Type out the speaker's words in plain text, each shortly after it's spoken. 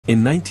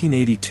In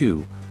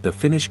 1982, the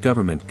Finnish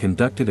government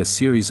conducted a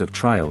series of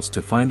trials to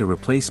find a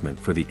replacement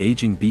for the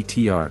aging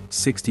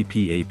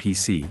BTR-60P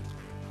APC.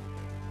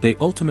 They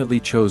ultimately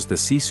chose the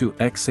Sisu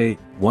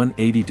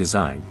XA-180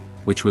 design,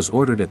 which was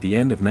ordered at the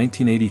end of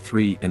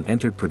 1983 and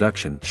entered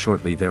production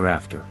shortly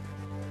thereafter.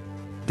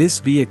 This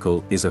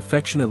vehicle is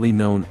affectionately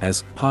known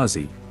as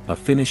Pasi, a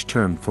Finnish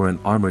term for an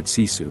armored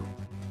Sisu.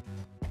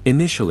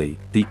 Initially,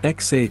 the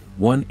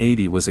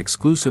XA-180 was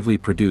exclusively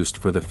produced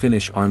for the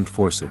Finnish armed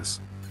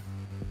forces.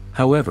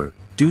 However,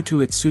 due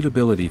to its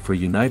suitability for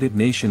United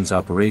Nations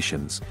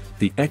operations,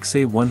 the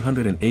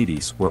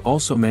XA-180s were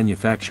also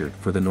manufactured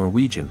for the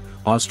Norwegian,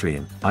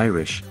 Austrian,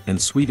 Irish,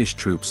 and Swedish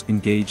troops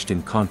engaged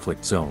in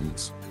conflict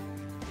zones.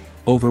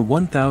 Over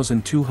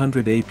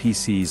 1,200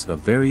 APCs of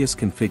various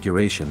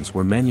configurations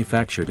were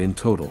manufactured in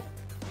total.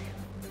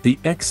 The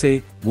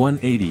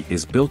XA-180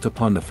 is built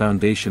upon the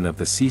foundation of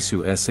the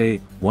Sisu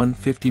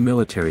XA-180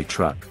 military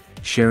truck,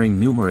 sharing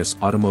numerous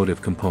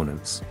automotive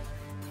components.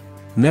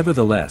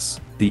 Nevertheless,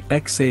 the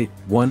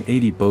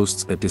XA-180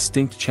 boasts a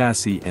distinct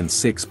chassis and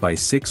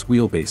 6x6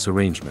 wheelbase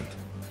arrangement.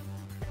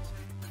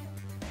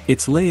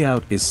 Its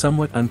layout is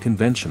somewhat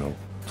unconventional,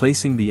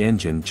 placing the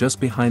engine just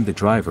behind the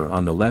driver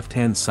on the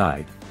left-hand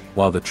side,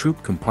 while the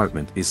troop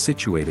compartment is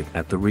situated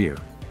at the rear.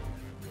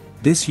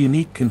 This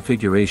unique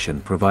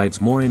configuration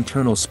provides more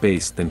internal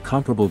space than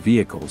comparable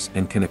vehicles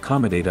and can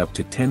accommodate up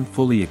to 10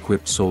 fully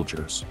equipped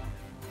soldiers.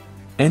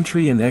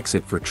 Entry and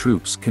exit for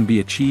troops can be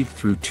achieved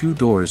through two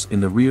doors in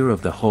the rear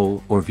of the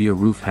hull or via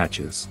roof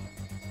hatches.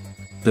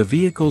 The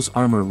vehicle's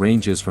armor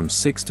ranges from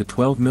 6 to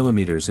 12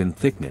 mm in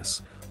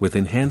thickness, with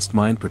enhanced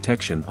mine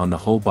protection on the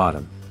hull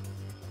bottom.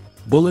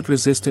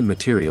 Bullet-resistant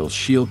materials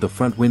shield the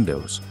front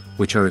windows,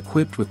 which are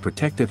equipped with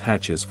protective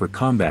hatches for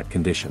combat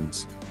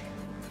conditions.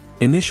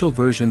 Initial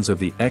versions of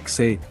the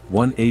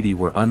XA-180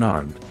 were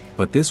unarmed,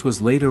 but this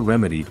was later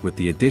remedied with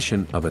the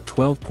addition of a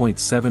 12.7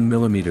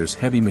 mm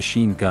heavy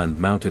machine gun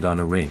mounted on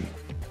a ring.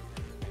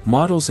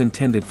 Models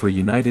intended for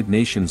United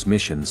Nations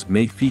missions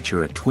may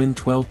feature a twin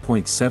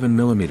 12.7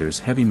 mm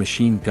heavy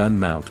machine gun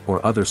mount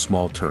or other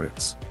small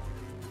turrets.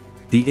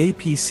 The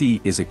APC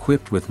is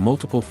equipped with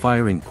multiple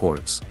firing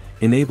ports,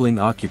 enabling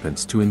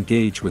occupants to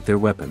engage with their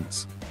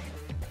weapons.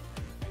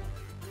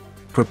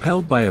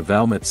 Propelled by a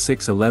Valmet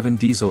 611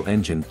 diesel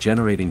engine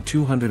generating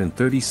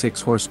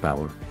 236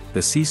 horsepower, the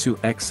Sisu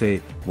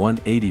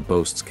XA-180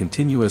 boasts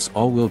continuous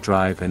all-wheel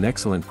drive and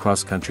excellent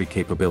cross-country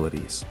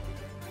capabilities.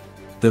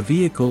 The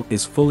vehicle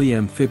is fully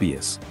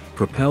amphibious,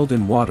 propelled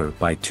in water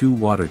by two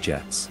water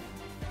jets.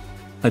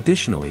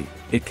 Additionally,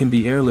 it can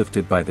be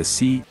airlifted by the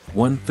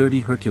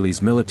C-130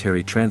 Hercules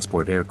military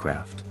transport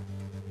aircraft.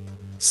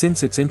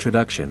 Since its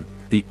introduction,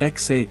 the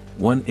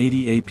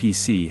XA-180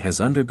 APC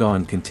has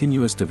undergone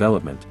continuous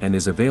development and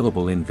is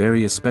available in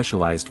various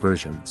specialized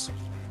versions.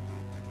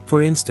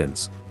 For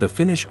instance, the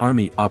Finnish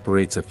Army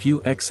operates a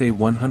few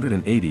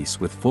XA-180s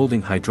with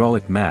folding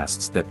hydraulic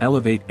masts that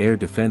elevate air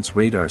defense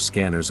radar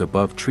scanners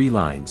above tree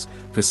lines,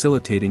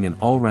 facilitating an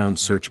all-round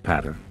search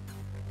pattern.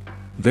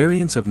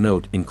 Variants of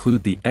note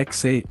include the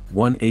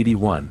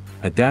XA-181,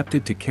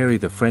 adapted to carry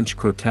the French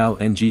Crotale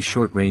NG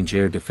short-range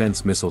air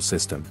defense missile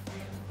system.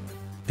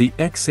 The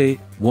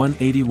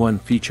XA-181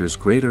 features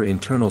greater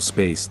internal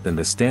space than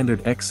the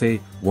standard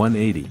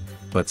XA-180,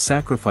 but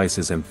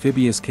sacrifices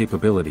amphibious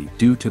capability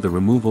due to the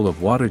removal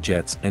of water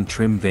jets and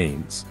trim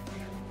vanes.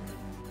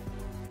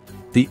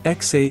 The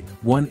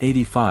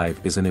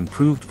XA-185 is an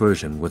improved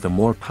version with a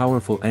more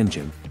powerful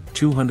engine,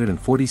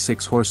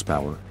 246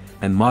 horsepower,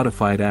 and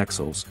modified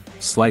axles,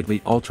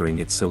 slightly altering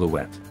its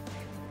silhouette.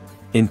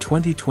 In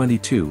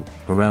 2022,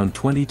 around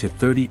 20 to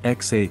 30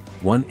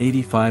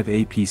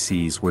 XA-185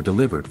 APCs were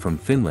delivered from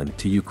Finland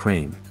to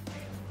Ukraine.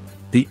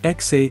 The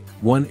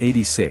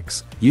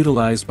XA-186,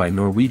 utilized by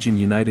Norwegian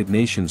United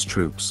Nations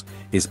troops,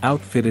 is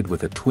outfitted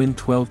with a twin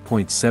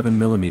 12.7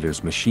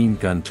 mm machine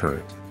gun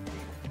turret.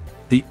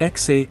 The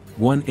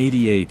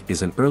XA-188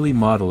 is an early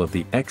model of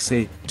the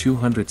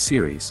XA-200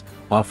 series,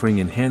 offering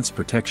enhanced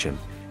protection,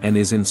 and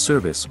is in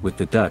service with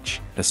the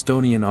Dutch,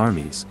 Estonian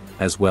armies,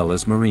 as well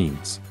as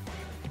Marines.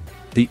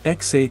 The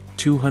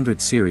XA-200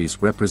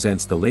 series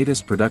represents the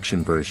latest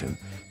production version,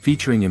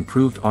 featuring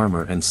improved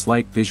armor and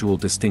slight visual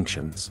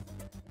distinctions.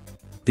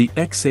 The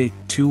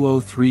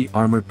XA-203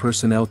 armored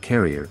personnel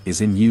carrier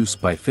is in use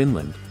by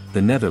Finland,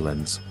 the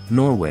Netherlands,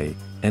 Norway,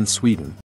 and Sweden.